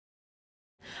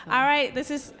All right,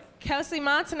 this is Kelsey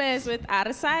Montanez with Out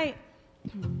of Sight.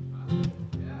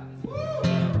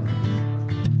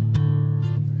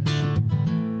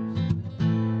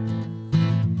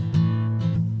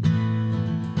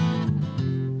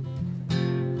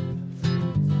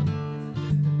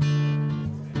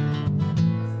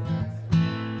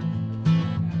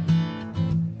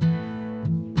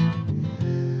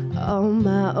 On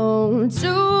my own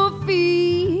 2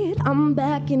 feet, I'm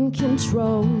back in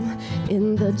control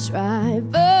in the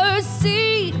driver's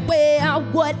seat, where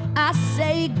what I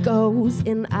say goes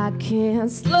and I can't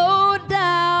slow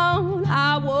down.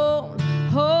 I won't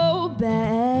hold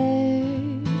back.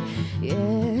 Yeah,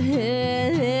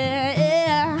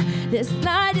 this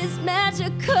night is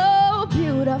magical,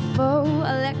 beautiful,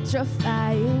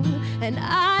 electrifying, and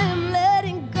I am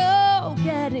letting go,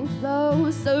 getting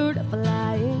closer to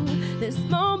flying. This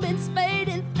moment's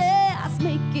fading fast,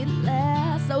 make it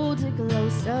last, hold it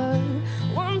closer.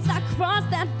 Once I cross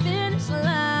that finish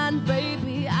line,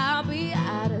 baby, I'll be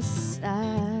out of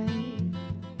sight.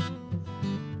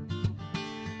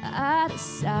 Out of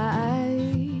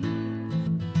sight.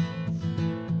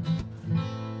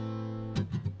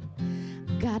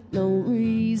 Got no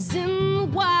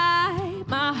reason why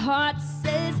my heart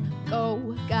says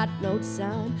go, got no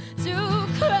time to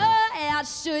cry. I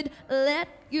should let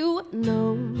you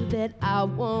know that I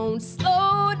won't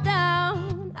slow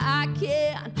down. I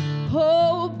can't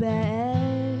hold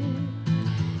back.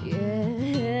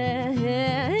 Yeah,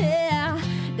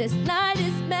 this night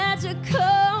is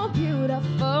magical,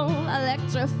 beautiful,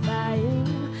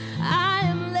 electrifying. I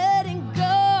am letting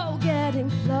go, getting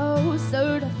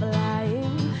closer to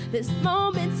flying. This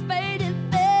moment's fading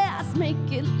fast,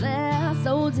 make it last,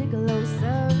 hold it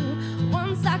closer.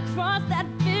 Once I cross that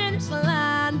finish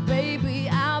line, baby,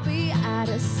 I'll be out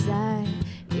of sight.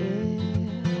 Yeah,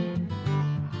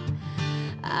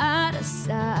 out of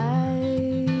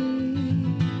sight.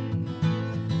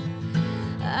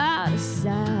 Out of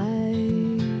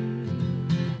sight.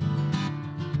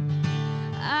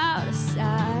 Out of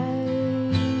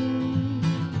sight.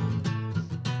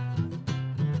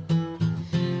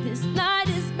 This night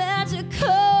is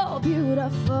magical,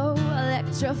 beautiful,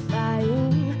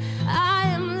 electrifying. I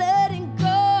am letting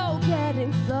go,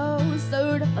 getting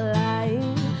closer to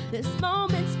flying. This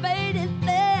moment's fading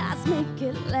fast, make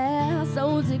it last,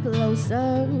 hold it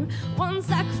closer.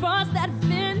 Once I cross that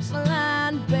finish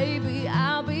line, baby,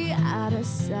 I'll be out of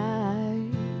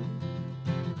sight.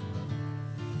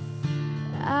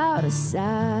 Out of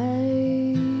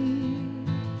sight.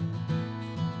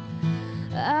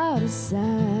 Out of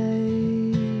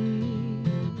sight.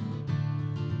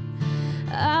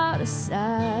 Out of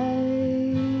sight.